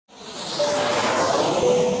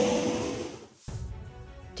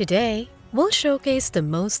Today, we'll showcase the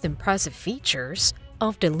most impressive features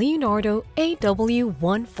of the Leonardo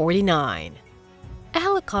AW149, a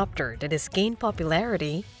helicopter that has gained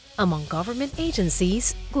popularity among government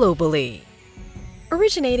agencies globally.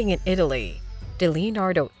 Originating in Italy, the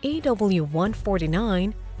Leonardo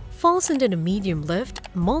AW149 falls into the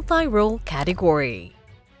medium-lift multi-role category.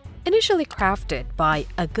 Initially crafted by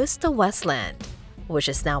AgustaWestland, which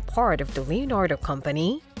is now part of the Leonardo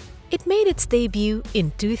Company, it made its debut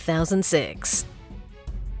in 2006.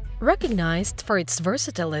 Recognized for its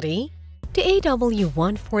versatility, the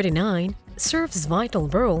AW149 serves vital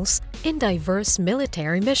roles in diverse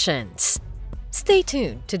military missions. Stay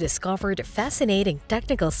tuned to discover the fascinating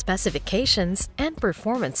technical specifications and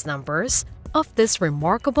performance numbers of this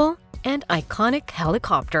remarkable and iconic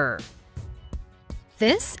helicopter.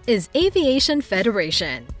 This is Aviation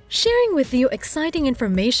Federation, sharing with you exciting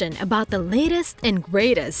information about the latest and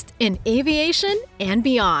greatest in aviation and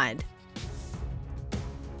beyond.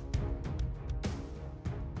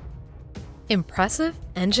 Impressive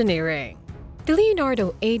engineering. The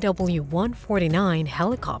Leonardo AW149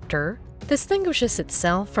 helicopter distinguishes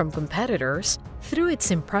itself from competitors through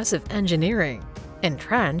its impressive engineering,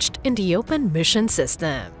 entrenched in the open mission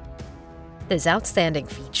system. This outstanding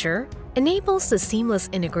feature enables the seamless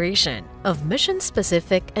integration of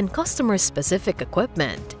mission-specific and customer-specific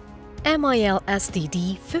equipment,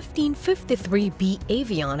 MIL-STD 1553B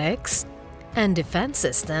avionics, and defense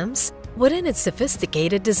systems within its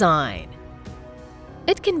sophisticated design.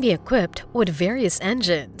 It can be equipped with various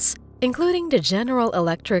engines, including the General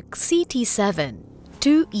Electric CT7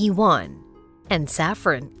 2E1 and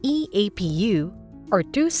Safran eAPU or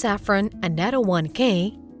 2 Safran Aneto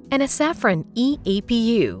 1K and a Safran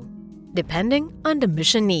eAPU, depending on the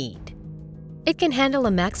mission need. It can handle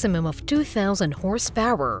a maximum of 2,000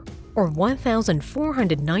 horsepower or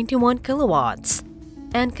 1,491 kilowatts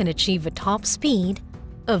and can achieve a top speed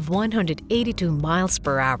of 182 miles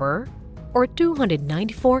per hour or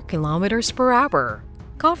 294 kilometers per hour,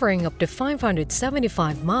 covering up to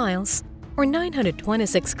 575 miles or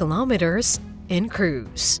 926 kilometers in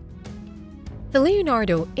cruise. The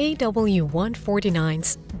Leonardo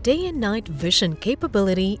AW149's day and night vision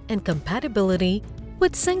capability and compatibility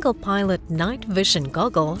with single-pilot night vision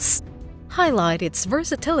goggles highlight its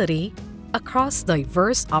versatility across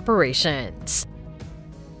diverse operations.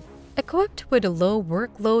 Equipped with a low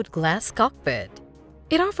workload glass cockpit,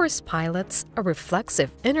 it offers pilots a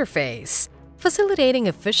reflexive interface, facilitating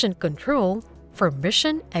efficient control for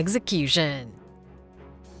mission execution.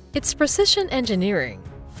 Its precision engineering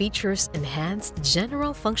features enhanced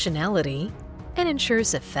general functionality and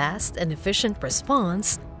ensures a fast and efficient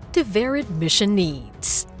response to varied mission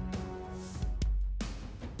needs.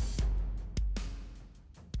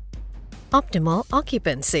 Optimal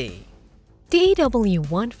occupancy. The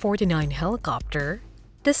AW149 helicopter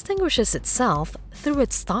distinguishes itself through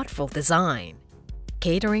its thoughtful design,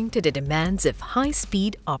 catering to the demands of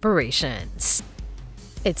high-speed operations.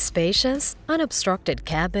 Its spacious, unobstructed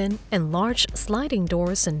cabin and large sliding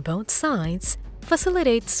doors on both sides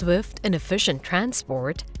facilitate swift and efficient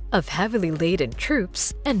transport of heavily laden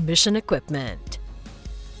troops and mission equipment.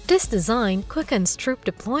 This design quickens troop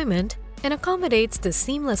deployment and accommodates the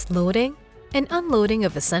seamless loading and unloading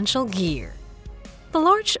of essential gear. The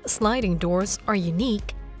large sliding doors are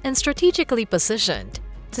unique and strategically positioned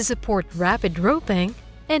to support rapid roping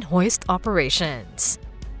and hoist operations.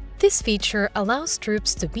 This feature allows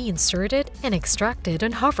troops to be inserted and extracted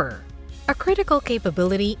on hover, a critical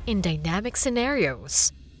capability in dynamic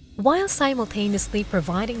scenarios, while simultaneously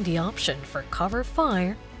providing the option for cover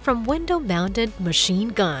fire from window-mounted machine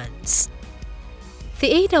guns.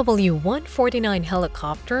 The AW149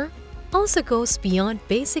 helicopter also goes beyond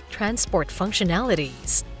basic transport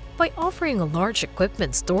functionalities by offering a large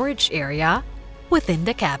equipment storage area within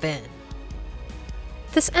the cabin.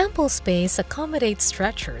 This ample space accommodates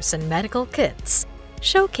stretchers and medical kits,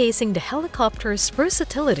 showcasing the helicopter's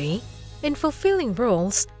versatility in fulfilling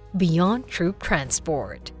roles beyond troop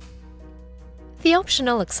transport. The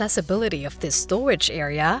optional accessibility of this storage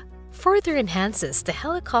area further enhances the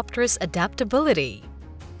helicopter's adaptability,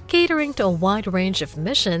 catering to a wide range of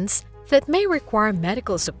missions that may require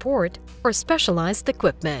medical support or specialized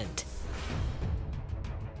equipment.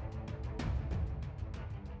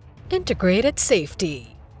 Integrated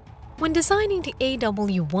safety. When designing the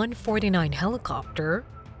AW149 helicopter,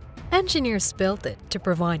 engineers built it to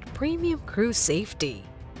provide premium crew safety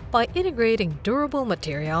by integrating durable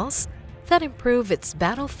materials that improve its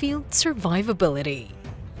battlefield survivability.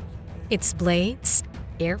 Its blades,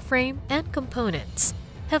 airframe, and components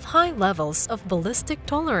have high levels of ballistic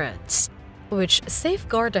tolerance, which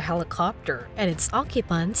safeguard the helicopter and its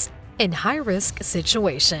occupants in high-risk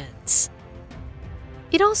situations.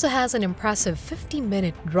 It also has an impressive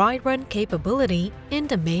 50-minute dry run capability in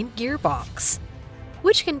the main gearbox,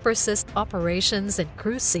 which can persist operations and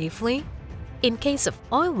cruise safely in case of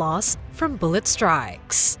oil loss from bullet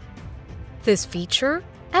strikes. This feature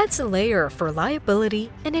adds a layer of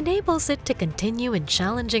reliability and enables it to continue in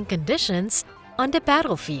challenging conditions on the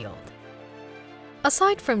battlefield.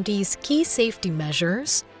 Aside from these key safety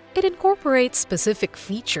measures, it incorporates specific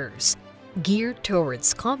features geared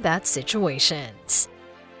towards combat situations.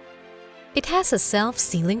 It has a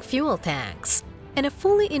self-sealing fuel tanks and a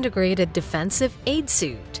fully integrated defensive aid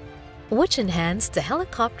suit, which enhance the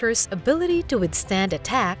helicopter's ability to withstand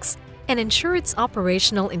attacks and ensure its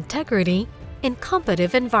operational integrity in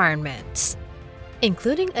competitive environments.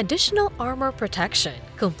 Including additional armor protection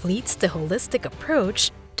completes the holistic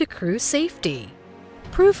approach to crew safety,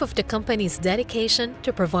 proof of the company's dedication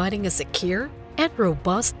to providing a secure and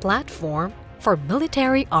robust platform for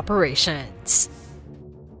military operations.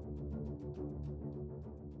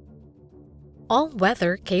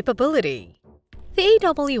 All-weather capability. The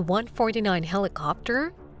AW149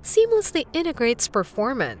 helicopter seamlessly integrates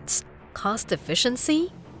performance, cost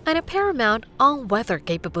efficiency, and a paramount all-weather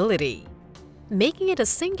capability, making it a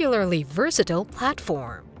singularly versatile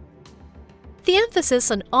platform. The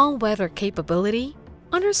emphasis on all-weather capability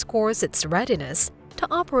underscores its readiness to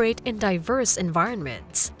operate in diverse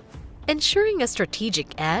environments, ensuring a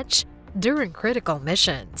strategic edge during critical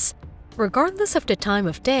missions, regardless of the time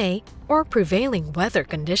of day or prevailing weather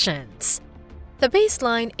conditions. The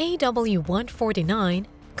baseline AW149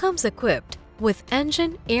 comes equipped with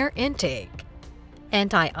engine air intake,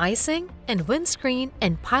 anti-icing and windscreen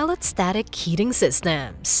and pilot static heating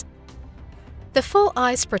systems. The Full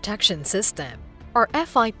Ice Protection System, or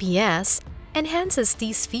FIPS, enhances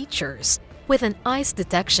these features with an ice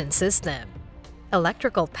detection system,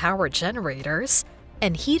 electrical power generators,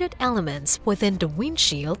 and heated elements within the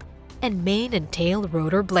windshield and main and tail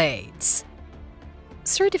rotor blades.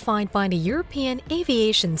 Certified by the European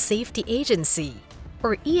Aviation Safety Agency,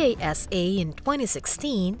 or EASA, in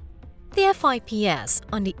 2016, the FIPS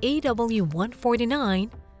on the AW149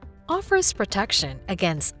 offers protection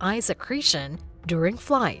against ice accretion during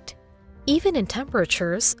flight, even in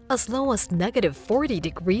temperatures as low as -40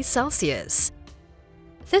 degrees Celsius.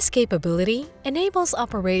 This capability enables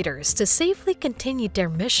operators to safely continue their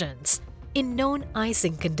missions in known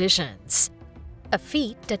icing conditions, a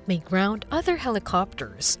feat that may ground other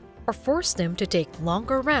helicopters or force them to take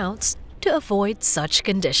longer routes to avoid such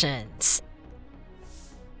conditions.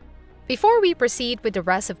 Before we proceed with the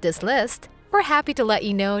rest of this list, we're happy to let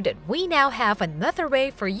you know that we now have another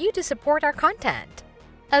way for you to support our content.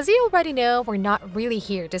 As you already know, we're not really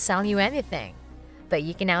here to sell you anything, but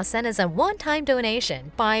you can now send us a one-time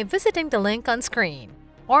donation by visiting the link on screen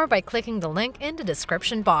or by clicking the link in the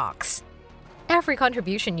description box. Every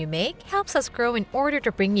contribution you make helps us grow in order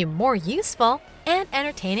to bring you more useful and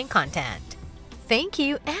entertaining content. Thank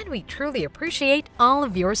you, and we truly appreciate all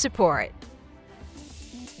of your support.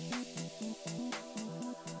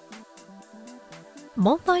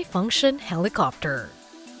 MultiFunction Helicopter.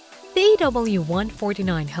 The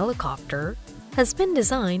AW149 helicopter has been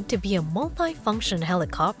designed to be a multifunction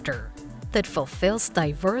helicopter that fulfills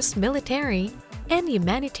diverse military and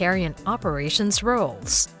humanitarian operations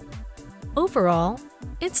roles. Overall,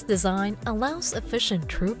 its design allows efficient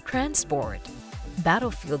troop transport,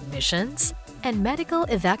 battlefield missions, and medical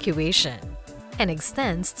evacuation, and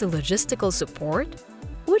extends to logistical support,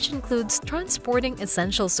 which includes transporting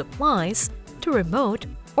essential supplies to remote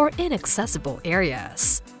or inaccessible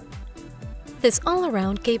areas. This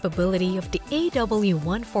all-around capability of the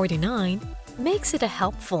AW149 makes it a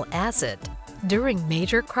helpful asset during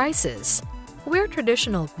major crises, where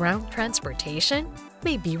traditional ground transportation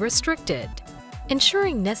may be restricted,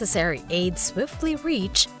 ensuring necessary aid swiftly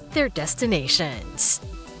reach their destinations.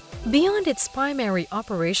 Beyond its primary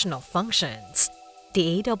operational functions,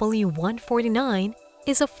 the AW149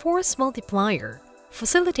 is a force multiplier,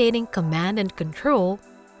 facilitating command and control,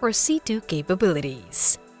 or C2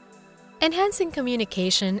 capabilities. Enhancing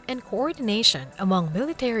communication and coordination among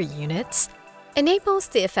military units enables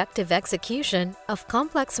the effective execution of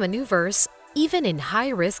complex maneuvers even in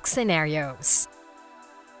high-risk scenarios.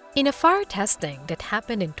 In a fire testing that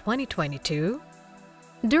happened in 2022,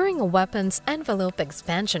 during a weapons envelope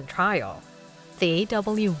expansion trial, the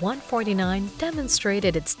AW149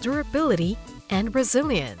 demonstrated its durability and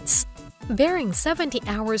resilience, bearing 70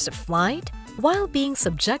 hours of flight while being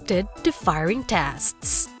subjected to firing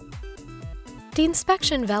tests. The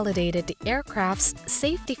inspection validated the aircraft's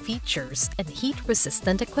safety features and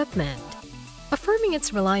heat-resistant equipment, affirming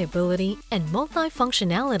its reliability and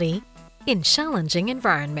multifunctionality in challenging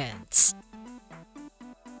environments.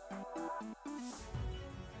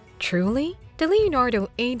 Truly, the Leonardo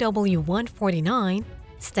AW149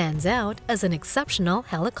 stands out as an exceptional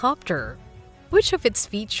helicopter. Which of its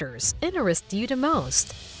features interest you the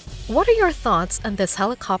most? What are your thoughts on this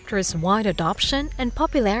helicopter's wide adoption and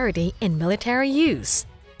popularity in military use?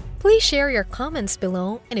 Please share your comments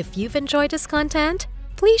below, and if you've enjoyed this content,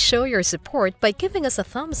 please show your support by giving us a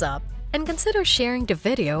thumbs up and consider sharing the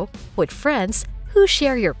video with friends who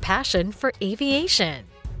share your passion for aviation.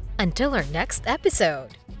 Until our next episode,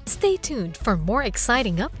 stay tuned for more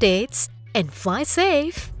exciting updates and fly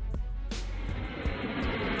safe!